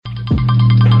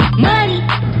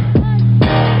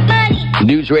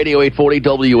News Radio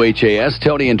 840 WHAS.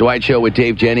 Tony and Dwight Show with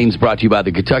Dave Jennings, brought to you by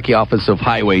the Kentucky Office of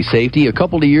Highway Safety. A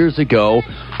couple of years ago,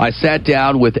 I sat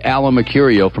down with Alan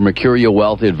Mercurio from Mercurio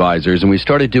Wealth Advisors, and we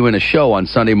started doing a show on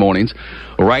Sunday mornings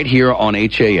right here on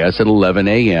HAS at 11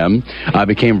 a.m. I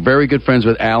became very good friends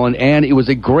with Alan, and it was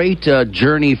a great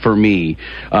journey for me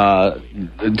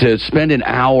to spend an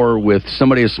hour with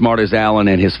somebody as smart as Alan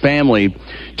and his family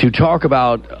to talk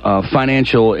about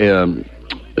financial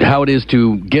how it is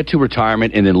to get to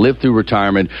retirement and then live through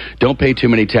retirement, don't pay too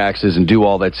many taxes, and do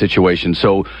all that situation.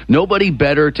 So nobody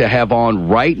better to have on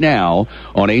right now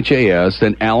on HAS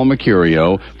than Alan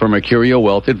Mercurio from Mercurio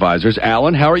Wealth Advisors.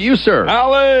 Alan, how are you, sir?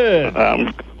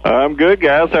 Alan! I'm good,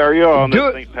 guys. How are you on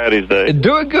this St. Patty's Day?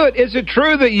 Doing good. Is it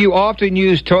true that you often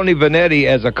use Tony Vanetti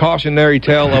as a cautionary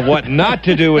tale of what not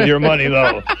to do with your money,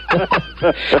 though?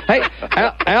 Hey,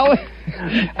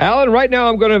 Alan, right now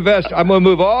I'm going to invest. I'm going to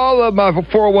move all of my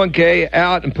 401k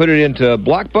out and put it into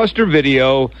Blockbuster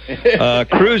Video,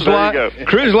 cruise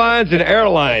lines, and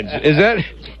airlines. Is that...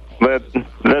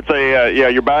 That's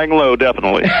you're buying low,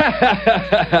 definitely.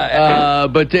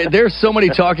 But there's so many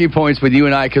talking points with you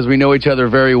and I because we know each other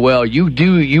very well.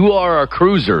 You are a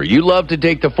cruiser. You love to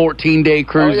take the 14-day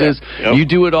cruises. Oh, yeah. Yep. You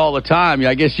do it all the time.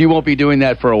 I guess you won't be doing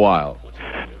that for a while.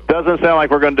 Doesn't sound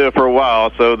like we're going to do it for a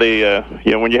while. So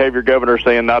when you have your governor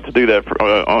saying not to do that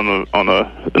on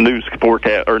a news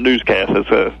forecast or newscast,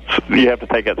 you have to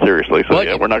take that seriously. So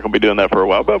we're not going to be doing that for a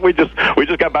while. But we just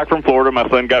got back from Florida. My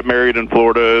son got married in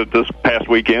Florida this past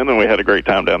weekend, and we had a great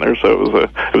time down there. So it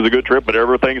was a good trip. But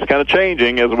everything's kind of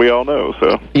changing, as we all know.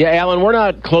 So yeah, Alan, we're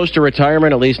not close to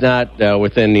retirement, at least not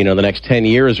within the next 10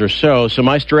 years or so. So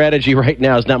my strategy right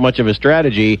now is not much of a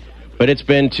strategy. But it's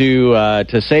been to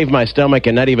save my stomach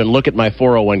and not even look at my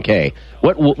 401k.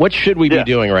 What should we be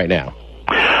doing right now?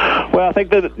 Well, I think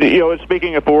that,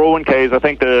 speaking of 401ks, I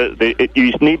think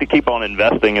you need to keep on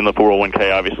investing in the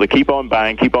 401k, obviously. Keep on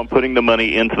buying, keep on putting the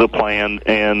money into the plan,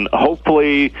 and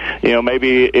hopefully,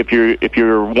 maybe if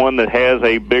you're one that has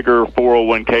a bigger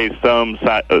 401k sum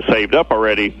saved up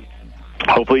already,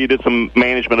 hopefully you did some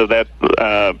management of that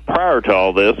prior to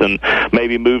all this and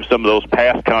maybe move some of those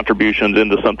past contributions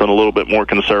into something a little bit more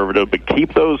conservative, but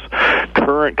keep those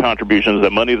current contributions, the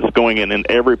money that's going in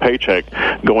every paycheck,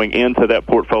 going into that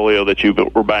portfolio that you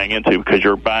were buying into, because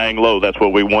you're buying low. That's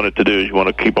what we want it to do, is you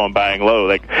want to keep on buying low.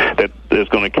 That is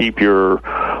going to keep your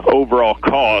overall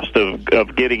cost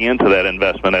of getting into that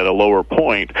investment at a lower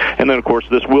point. And then, of course,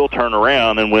 this will turn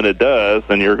around, and when it does,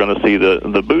 then you're going to see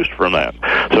the boost from that.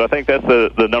 So I think that's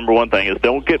the number one thing, is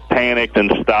don't get panicked and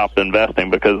stop investing,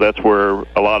 because that's where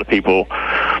a lot of people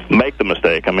make the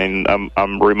mistake. I mean,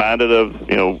 I'm reminded of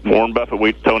Warren Buffett.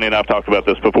 Tony and I have talked about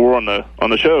this before on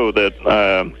the show,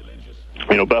 that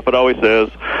Buffett always says,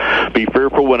 be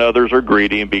fearful when others are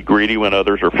greedy and be greedy when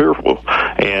others are fearful.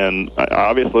 And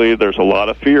obviously there's a lot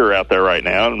of fear out there right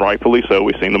now, and rightfully so.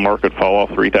 We've seen the market fall off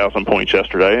 3,000 points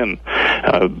yesterday,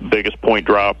 and biggest point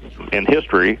drop in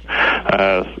history.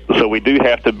 So we do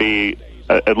have to be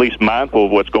at least mindful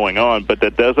of what's going on, but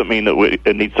that doesn't mean that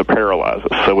it needs to paralyze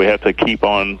us. So we have to keep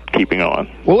on keeping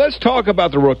on. Well, let's talk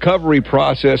about the recovery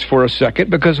process for a second,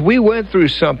 because we went through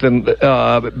something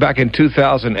back in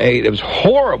 2008. It was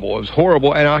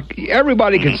horrible. And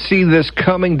everybody can see this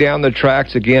coming down the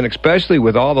tracks again, especially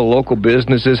with all the local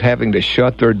businesses having to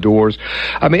shut their doors.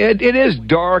 I mean, it is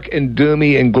dark and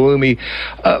doomy and gloomy.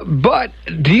 But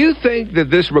do you think that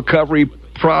this recovery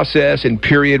process and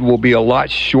period will be a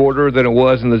lot shorter than it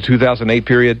was in the 2008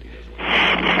 period?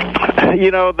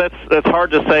 That's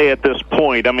hard to say at this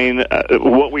point. I mean,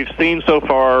 what we've seen so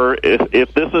far,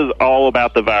 if this is all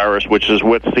about the virus, which is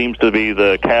what seems to be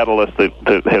the catalyst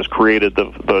that has created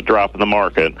the drop in the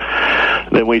market,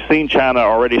 then we've seen China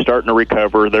already starting to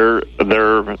recover.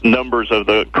 Their numbers of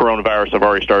the coronavirus have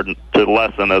already started to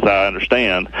lessen, as I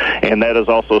understand, and that is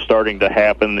also starting to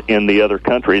happen in the other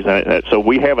countries. So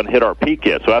we haven't hit our peak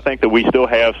yet. So I think that we still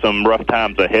have some rough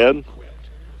times ahead,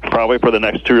 probably for the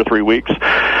next 2 or 3 weeks.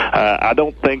 I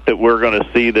don't think that we're going to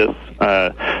see this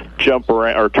jump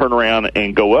around or turn around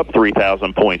and go up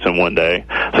 3,000 points in one day.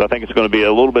 So I think it's going to be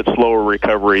a little bit slower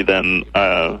recovery than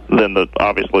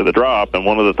obviously the drop. And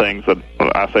one of the things that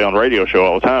I say on the radio show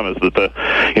all the time is that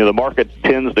the market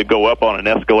tends to go up on an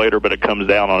escalator, but it comes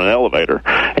down on an elevator,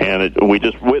 and we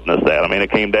just witnessed that. I mean,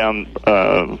 it came down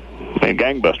in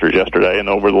gangbusters yesterday and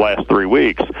over the last 3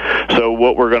 weeks. So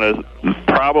what we're going to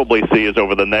probably see is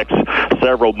over the next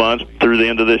several months through the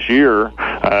end of this year,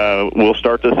 we'll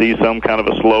start to see some kind of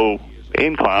a slow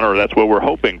incline, or that's what we're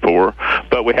hoping for.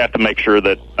 But we have to make sure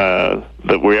that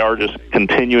that we are just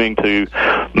continuing to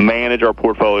manage our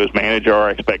portfolios, manage our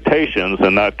expectations,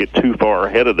 and not get too far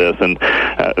ahead of this. And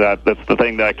that's the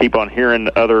thing that I keep on hearing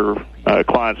other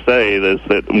clients say, is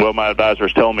that, well, my advisor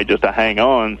is telling me just to hang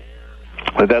on.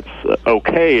 That's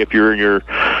okay if you're in your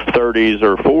 30s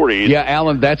or 40s. Yeah,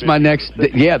 Alan, that's my next.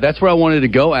 Yeah, that's where I wanted to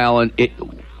go, Alan.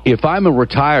 If I'm a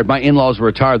retired, my in-laws are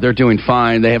retired, they're doing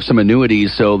fine. They have some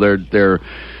annuities, so they're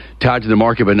tied to the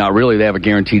market, but not really. They have a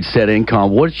guaranteed set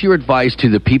income. What's your advice to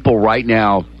the people right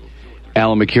now,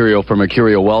 Alan Mercurio from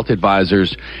Mercurio Wealth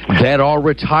Advisors, that are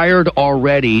retired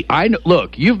already?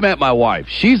 Look, you've met my wife.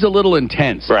 She's a little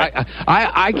intense. Right.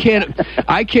 I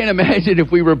can't imagine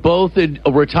if we were both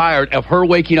retired of her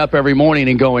waking up every morning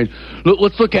and going,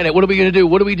 let's look at it. What are we going to do?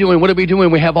 What are we doing? What are we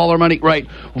doing? We have all our money. Right.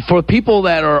 For people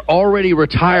that are already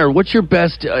retired, what's your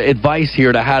best advice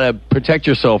here to how to protect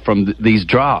yourself from these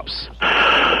drops?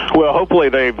 Well, hopefully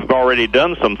they've already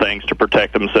done some things to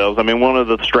protect themselves. I mean, one of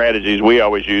the strategies we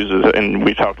always use is, and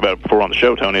we talked about it before on the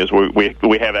show, Tony, is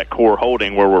we have that core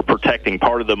holding where we're protecting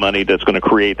part of the money that's going to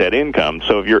create that income.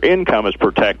 So if your income is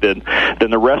protected,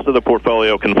 then the rest of the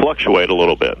portfolio can fluctuate a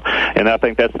little bit. And I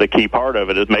think that's the key part of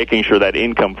it, is making sure that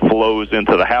income flows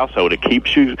into the household. It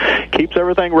keeps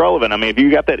everything relevant. I mean, if you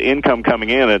got that income coming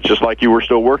in, it's just like you were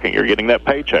still working. You're getting that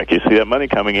paycheck. You see that money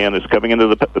coming in. It's coming into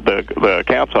the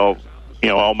accounts all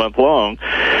month long.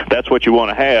 That's what you want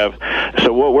to have.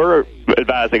 So what we're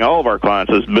advising all of our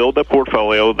clients is build a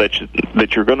portfolio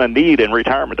that you're going to need in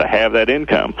retirement to have that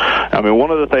income. I mean,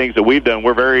 one of the things that we've done,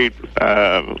 we're very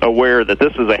aware that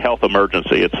this is a health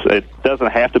emergency. It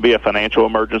doesn't have to be a financial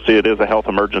emergency. It is a health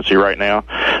emergency right now.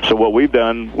 So what we've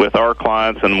done with our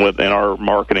clients and in our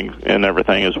marketing and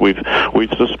everything is we've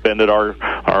suspended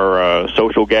our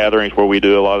social gatherings where we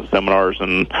do a lot of seminars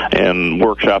and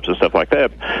workshops and stuff like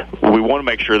that. We want to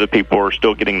make sure that people are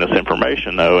still getting this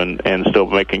information, though, and still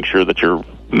making sure that you're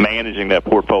managing that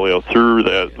portfolio through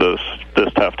this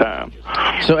tough time.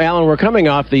 So, Alan, we're coming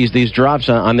off these drops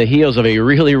on the heels of a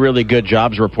really, really good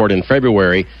jobs report in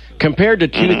February. Compared to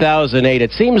 2008,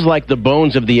 it seems like the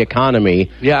bones of the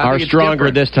economy are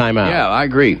stronger this time out. Yeah, I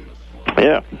agree.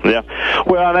 Yeah.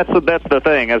 Well, that's the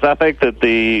thing, is I think that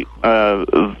the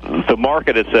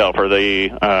market itself, or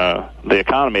the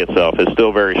economy itself, is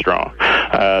still very strong.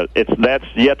 That's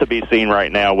yet to be seen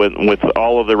right now with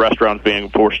all of the restaurants being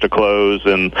forced to close,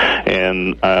 and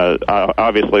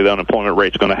obviously the unemployment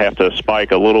rate's going to have to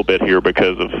spike a little bit here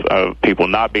because of people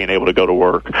not being able to go to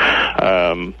work.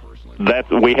 That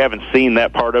we haven't seen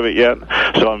that part of it yet,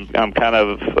 so I'm kind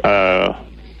of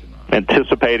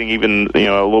anticipating even a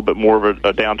little bit more of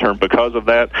a downturn because of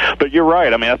that. But you're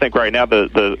right. I mean, I think right now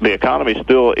the economy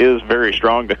still is very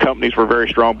strong. The companies were very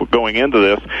strong going into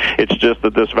this. It's just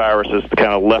that this virus has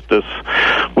kind of left us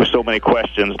with so many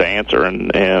questions to answer,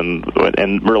 and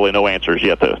really no answers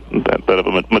yet that have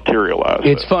materialized.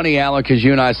 It's funny, Alan, because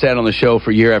you and I sat on the show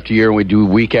for year after year, and we do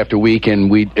week after week,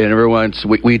 and we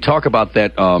talk about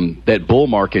that bull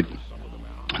market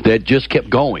that just kept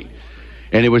going.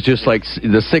 And it was just like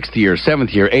the 6th year,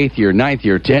 7th year, 8th year, 9th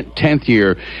year, 10th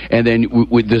year. And then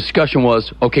the discussion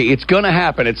was, okay, it's going to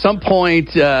happen. At some point,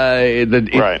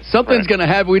 something's going to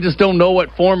happen. We just don't know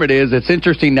what form it is. It's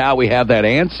interesting now we have that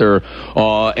answer.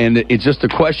 And it's just the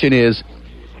question is,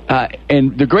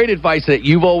 and the great advice that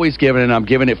you've always given, and I'm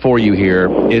giving it for you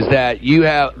here, is that you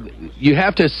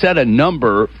have to set a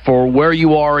number for where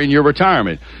you are in your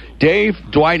retirement. Dave,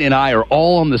 Dwight, and I are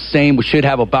all on the same. We should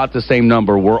have about the same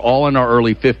number. We're all in our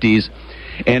early 50s,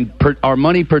 and our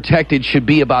money protected should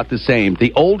be about the same.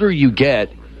 The older you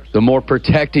get, the more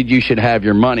protected you should have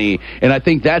your money, and I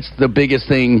think that's the biggest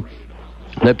thing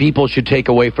that people should take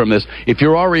away from this. If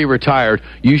you're already retired,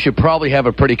 you should probably have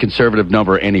a pretty conservative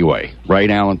number anyway. Right,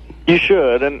 Alan? You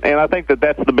should, and I think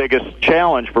that's the biggest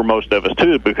challenge for most of us,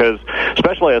 too, because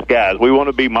especially as guys, we want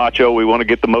to be macho, we want to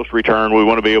get the most return, we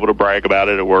want to be able to brag about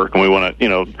it at work, and we want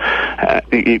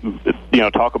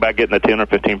to, talk about getting the 10 or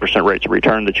 15% rates of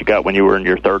return that you got when you were in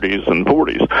your 30s and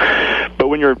 40s. But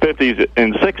when you're in 50s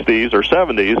and 60s or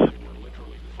 70s,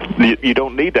 you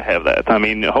don't need to have that. I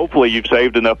mean, hopefully you've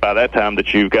saved enough by that time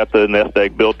that you've got the nest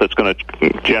egg built that's going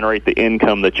to generate the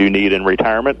income that you need in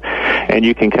retirement, and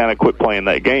you can kind of quit playing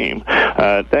that game.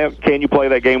 Can you play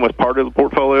that game with part of the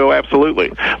portfolio?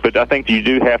 Absolutely. But I think you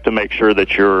do have to make sure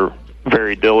that you're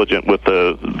very diligent with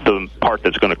the part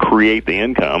that's going to create the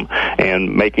income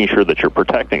and making sure that you're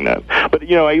protecting that. But,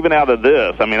 even out of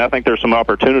this, I think there's some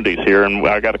opportunities here, and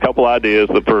I got a couple ideas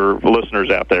for listeners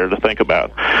out there to think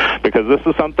about, because this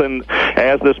is something,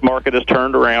 as this market has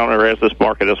turned around or as this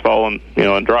market has fallen,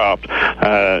 and dropped,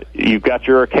 you've got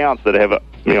your accounts that have,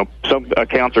 some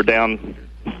accounts are down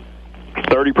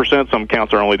 30%, some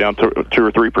accounts are only down 2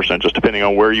 or 3%, just depending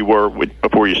on where you were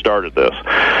before you started this.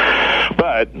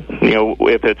 But,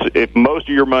 if most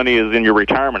of your money is in your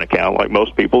retirement account, like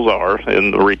most people's are,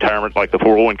 in the retirement, like the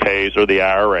 401ks or the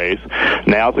IRAs,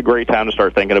 now's a great time to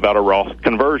start thinking about a Roth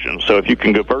conversion. So if you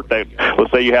can convert that,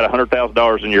 let's say you had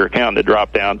 $100,000 in your account that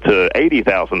dropped down to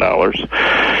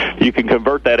 $80,000, you can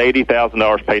convert that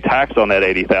 $80,000, pay tax on that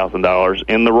 $80,000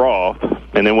 in the Roth,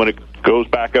 and then when it goes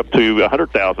back up to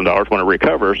 $100,000 when it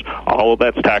recovers, all of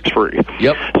that's tax-free.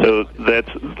 Yep. So that's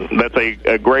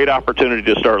a great opportunity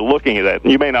to start looking at that.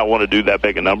 You may not want to do that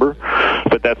big a number,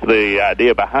 but that's the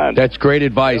idea behind it. That's great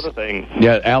advice. The other thing,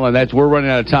 yeah, Alan, we're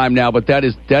running out of time now, but that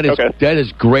is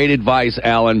great advice,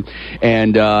 Alan,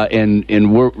 and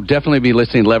we'll definitely be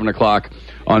listening at 11 o'clock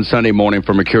on Sunday morning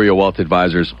for Mercurio Wealth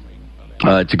Advisors.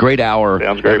 It's a great hour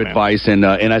of advice, and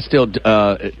I still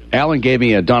Alan gave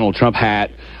me a Donald Trump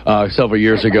hat several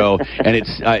years ago, and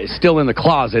it's still in the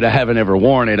closet. I haven't ever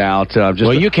worn it out.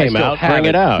 You came out. Bring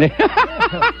it out.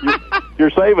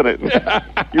 You're saving it.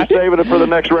 You're saving it for the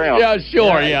next round. Yeah,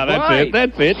 sure. Yeah,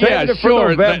 that's it. Yeah,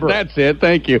 sure. That's it.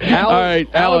 Thank you. Alan, all right,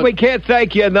 Alan, we can't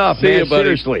thank you enough. See man. you, buddy.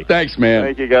 Seriously. Thanks, man.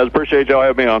 Thank you, guys. Appreciate y'all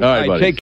having me on. All right, buddy. Take